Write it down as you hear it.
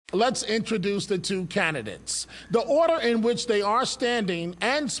let's introduce the two candidates. The order in which they are standing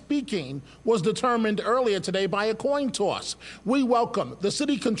and speaking was determined earlier today by a coin toss. We welcome the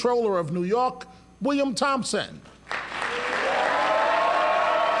City Controller of New York, William Thompson.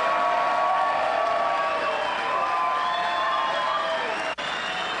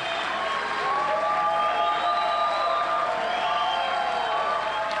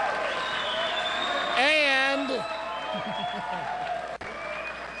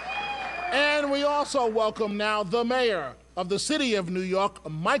 And we also welcome now the Mayor of the City of New York,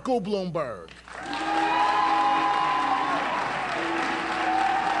 Michael Bloomberg.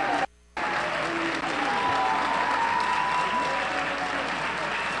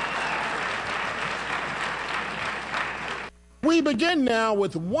 We begin now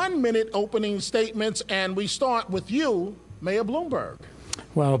with 1-minute opening statements, and we start with you, Mayor Bloomberg.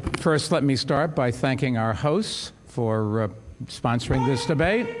 Well, first, let me start by thanking our hosts for sponsoring this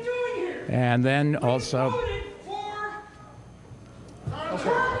debate. And then also... Okay.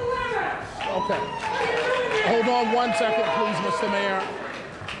 Hold on 1 second, please, Mr. Mayor.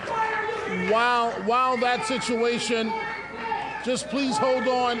 While that situation... Just please hold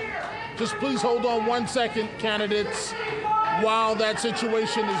on 1 second, candidates. While that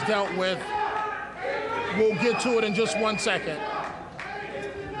situation is dealt with, we'll get to it in just 1 second.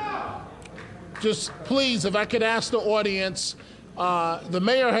 Just please, if I could ask the audience, the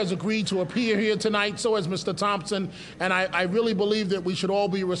mayor has agreed to appear here tonight, so has Mr. Thompson, and I really believe that we should all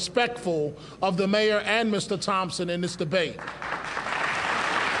be respectful of the mayor and Mr. Thompson in this debate.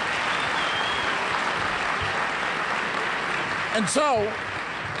 And so,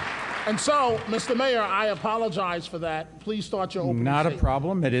 Mr. Mayor, I apologize for that. Please start your opening Not statement. a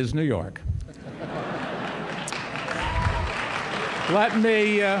problem. It is New York.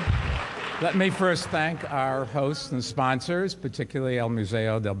 Let me first thank our hosts and sponsors, particularly El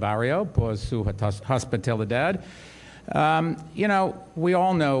Museo del Barrio, por su hospitalidad. You know, we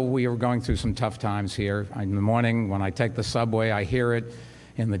all know we are going through some tough times here. In the morning, when I take the subway, I hear it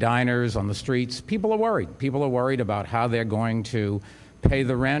in the diners, on the streets. People are worried. People are worried about how they're going to pay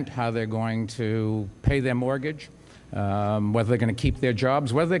the rent, how they're going to pay their mortgage, whether they're going to keep their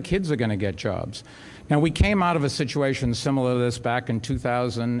jobs, whether their kids are going to get jobs. Now, we came out of a situation similar to this back in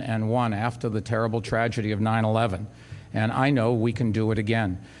 2001 after the terrible tragedy of 9/11, and I know we can do it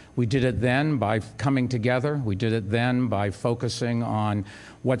again. We did it then by coming together. We did it then by focusing on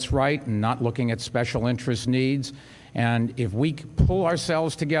what's right and not looking at special interest needs. And if we pull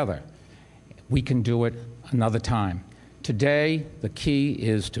ourselves together, we can do it another time. Today, the key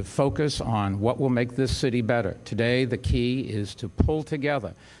is to focus on what will make this city better. Today, the key is to pull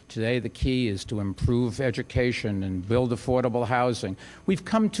together. Today, the key is to improve education and build affordable housing. We've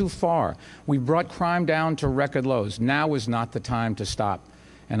come too far. We've brought crime down to record lows. Now is not the time to stop.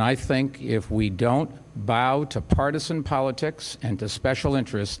 And I think if we don't bow to partisan politics and to special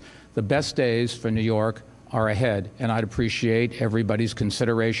interests, the best days for New York are ahead. And I'd appreciate everybody's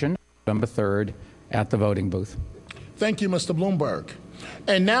consideration November 3rd at the voting booth. Thank you, Mr. Bloomberg.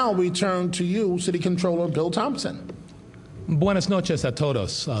 And now we turn to you, City Controller Bill Thompson. Buenas noches a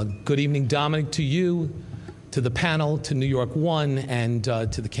todos. Good evening, Dominic, to you, to the panel, to New York One, and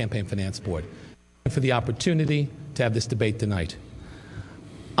to the Campaign Finance Board for the opportunity to have this debate tonight.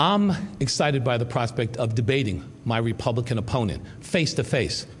 I'm excited by the prospect of debating my Republican opponent face to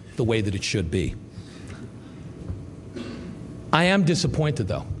face the way that it should be. I am disappointed,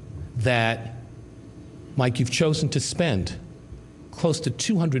 though, that Mike, you've chosen to spend close to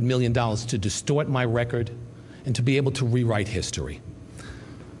 $200 million to distort my record and to be able to rewrite history.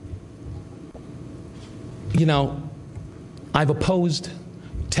 You know, I've opposed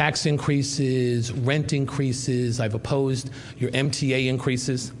tax increases, rent increases, I've opposed your MTA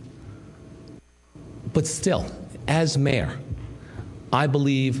increases. But still, as mayor, I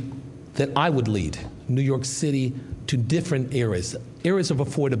believe that I would lead New York City to different areas of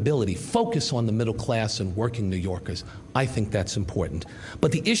affordability, focus on the middle class and working New Yorkers. I think that's important.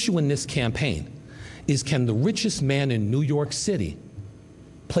 But the issue in this campaign is, can the richest man in New York City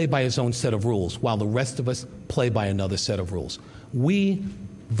play by his own set of rules while the rest of us play by another set of rules? We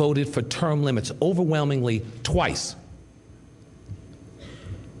voted for term limits overwhelmingly twice.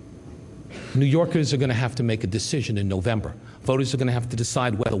 New Yorkers are going to have to make a decision in November. Voters are going to have to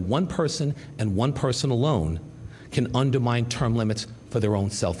decide whether one person and one person alone can undermine term limits for their own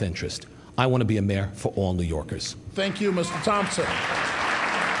self-interest. I want to be a mayor for all New Yorkers. Thank you, Mr. Thompson.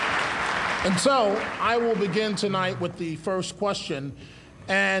 And so I will begin tonight with the first question.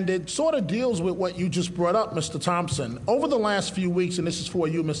 And it sort of deals with what you just brought up, Mr. Thompson. Over the last few weeks, and this is for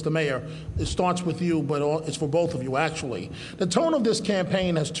you, Mr. Mayor, it starts with you, but it's for both of you, actually. The tone of this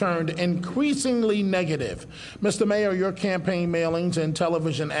campaign has turned increasingly negative. Mr. Mayor, your campaign mailings and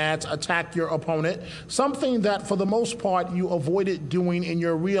television ads attack your opponent, something that, for the most part, you avoided doing in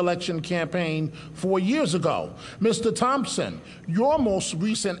your re-election campaign 4 years ago. Mr. Thompson, your most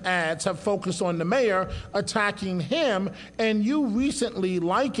recent ads have focused on the mayor, attacking him, and you recently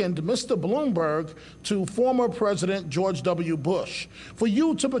likened Mr. Bloomberg to former President George W. Bush. For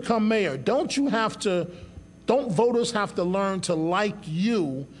you to become mayor, don't voters have to learn to like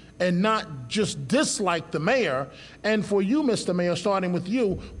you and not just dislike the mayor? And for you, Mr. Mayor, starting with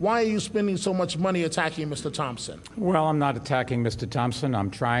you, why are you spending so much money attacking Mr. Thompson? Well, I'm not attacking Mr. Thompson.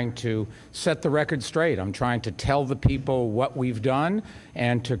 I'm trying to set the record straight. I'm trying to tell the people what we've done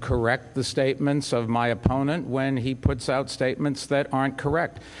and to correct the statements of my opponent when he puts out statements that aren't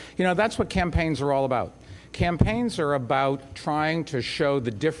correct. You know, that's what campaigns are all about. Campaigns are about trying to show the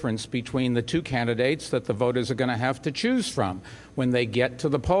difference between the two candidates that the voters are going to have to choose from when they get to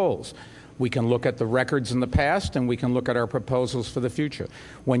the polls. We can look at the records in the past, and we can look at our proposals for the future.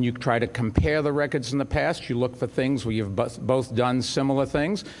 When you try to compare the records in the past, you look for things where you've both done similar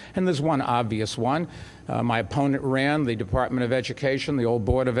things, and there's one obvious one. My opponent ran the Department of Education, the old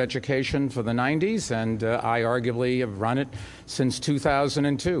Board of Education, for the 90s, and I arguably have run it since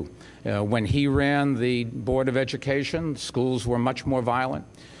 2002. When he ran the Board of Education, schools were much more violent.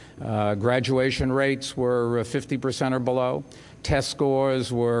 Graduation rates were 50% or below. Test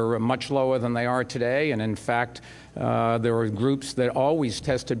scores were much lower than they are today, and in fact, there were groups that always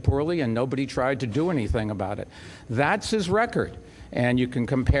tested poorly and nobody tried to do anything about it. That's his record. And you can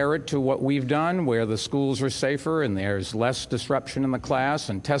compare it to what we've done, where the schools are safer and there's less disruption in the class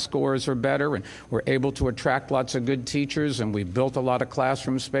and test scores are better and we're able to attract lots of good teachers and we've built a lot of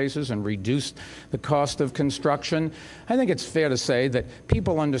classroom spaces and reduced the cost of construction. I think it's fair to say that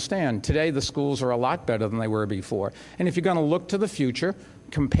people understand today the schools are a lot better than they were before. And if you're going to look to the future,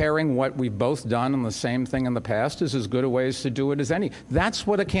 comparing what we've both done and the same thing in the past is as good a ways to do it as any. That's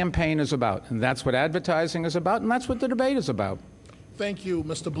what a campaign is about, and that's what advertising is about, and that's what the debate is about. Thank you,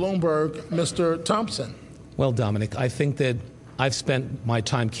 Mr. Bloomberg. Mr. Thompson. Well, Dominic, I think that I've spent my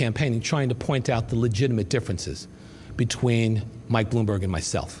time campaigning trying to point out the legitimate differences between Mike Bloomberg and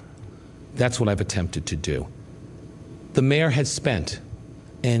myself. That's what I've attempted to do. The mayor has spent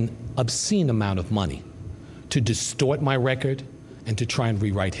an obscene amount of money to distort my record and to try and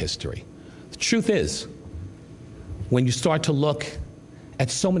rewrite history. The truth is, when you start to look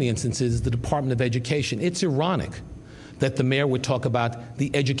at so many instances, the Department of Education, it's ironic that the mayor would talk about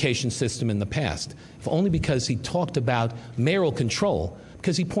the education system in the past, if only because he talked about mayoral control,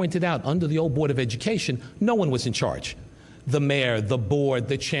 because he pointed out under the old Board of Education, no one was in charge. The mayor, the board,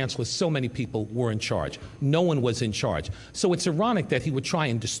 the chancellor, so many people were in charge. No one was in charge. So it's ironic that he would try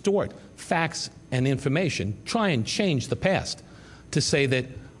and distort facts and information, try and change the past to say that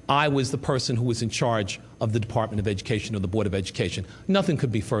I was the person who was in charge of the Department of Education or the Board of Education. Nothing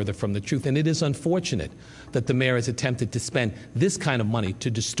could be further from the truth, and it is unfortunate that the mayor has attempted to spend this kind of money to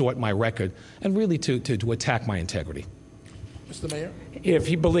distort my record and really to attack my integrity. Mr. Mayor? If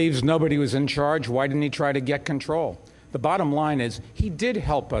he believes nobody was in charge, why didn't he try to get control? The bottom line is he did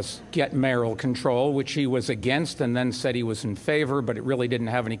help us get mayoral control, which he was against and then said he was in favor, but it really didn't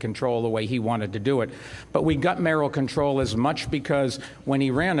have any control the way he wanted to do it. But we got mayoral control as much because when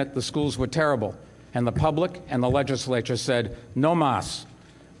he ran it, the schools were terrible. And the public and the legislature said, no mas.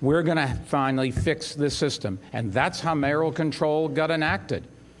 We're going to finally fix this system. And that's how mayoral control got enacted.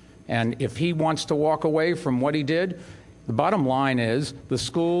 And if he wants to walk away from what he did, the bottom line is the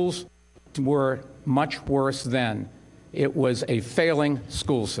schools were much worse then. It was a failing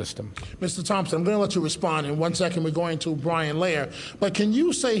school system. Mr. Thompson, I'm going to let you respond. In 1 second, we're going to Brian Lair. But can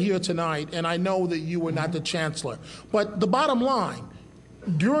you say here tonight, and I know that you were not the chancellor, but the bottom line,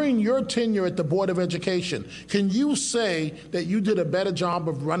 during your tenure at the Board of Education, can you say that you did a better job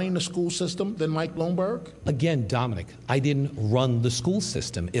of running the school system than Mike Bloomberg? Again, Dominic, I didn't run the school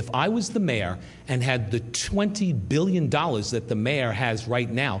system. If I was the mayor and had the $20 billion that the mayor has right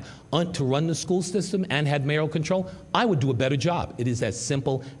now to run the school system and had mayoral control, I would do a better job. It is as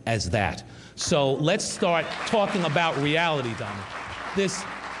simple as that. So let's start talking about reality, Dominic. This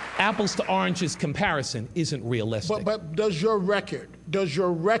apples to oranges comparison isn't realistic. But does your record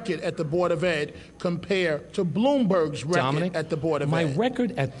at the Board of Ed compare to Bloomberg's record Dominic, at the Board of Ed? My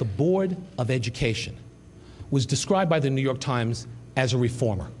record at the Board of Education was described by the New York Times as a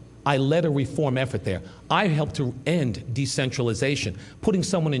reformer. I led a reform effort there. I helped to end decentralization, putting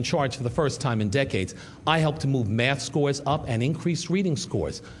someone in charge for the first time in decades. I helped to move math scores up and increase reading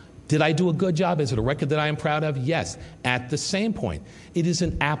scores. Did I do a good job? Is it a record that I am proud of? Yes. At the same point, it is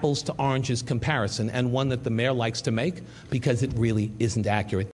an apples to oranges comparison, and one that the mayor likes to make because it really isn't accurate.